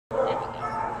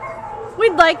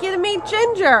we'd like you to meet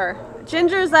Ginger.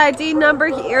 Ginger's ID number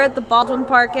here at the Baldwin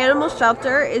Park Animal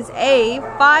Shelter is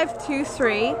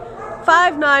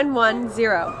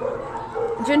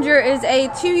A5235910. Ginger is a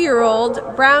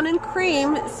 2-year-old brown and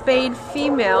cream spayed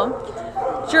female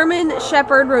German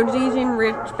Shepherd Rhodesian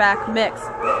Ridgeback mix.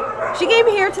 She came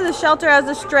here to the shelter as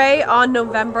a stray on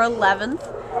November 11th,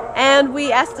 and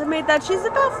we estimate that she's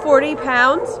about 40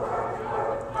 pounds.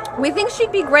 We think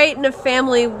she'd be great in a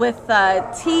family with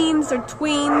teens or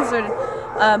tweens or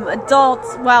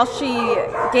adults while she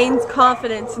gains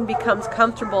confidence and becomes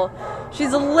comfortable.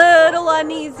 She's a little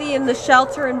uneasy in the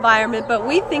shelter environment, but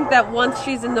we think that once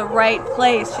she's in the right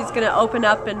place, she's going to open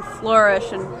up and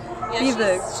flourish and be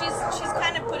she's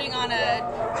kind of putting on a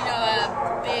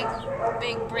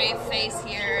big brave face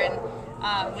here, and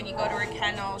when you go to her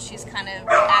kennel, she's kind of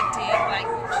acting like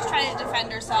she's trying to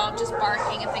defend herself, just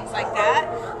barking and things like that.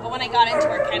 But when I got into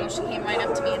her kennel, she came right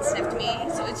up to me and sniffed me.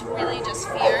 So it's really just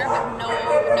fear, but no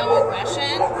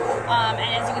aggression. And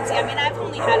as you can see, I mean, I've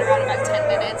only had her on about 10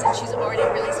 minutes, and she's already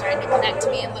really starting to connect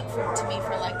to me and look to me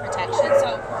for like protection.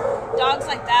 So dogs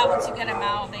like that, once you get them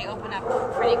out, they open up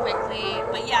pretty quickly.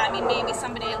 But yeah, I mean, maybe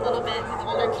somebody a little bit with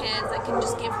older kids that can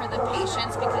just give her the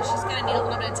patience, because she's going to need a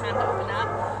little bit of time to open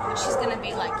up. But she's going to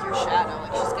be like your shadow,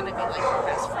 like she's going to be like your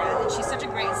best friend. And she's such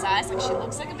a great size, like she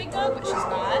looks like a big dog, but she's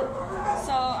not.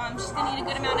 So she's going to need a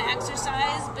good amount of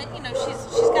exercise, but you know,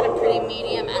 she's got a pretty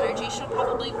medium energy. She'll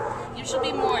probably, you know, she'll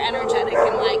be more energetic,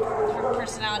 and like her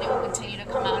personality will continue to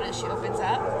come out as she opens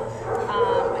up.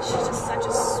 But she's just such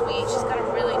a sweet, she's got a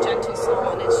really gentle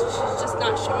soul, and she's just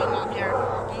not showing on here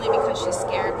only because she's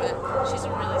scared, but she's a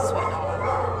really sweet dog.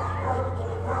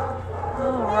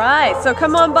 Alright, so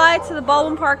come on by to the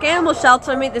Baldwin Park Animal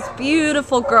Shelter and meet this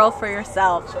beautiful girl for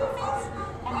yourself.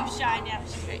 Are you shy now?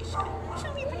 She's very shy.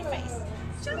 Show me your pretty face.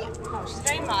 Show me. Oh, she's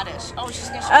very modish. Oh, she's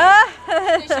going to show you. She's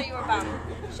going to show you her bum.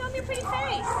 Show me your pretty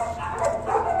face.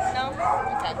 No?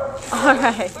 Okay.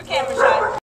 Alright. We're camera shy.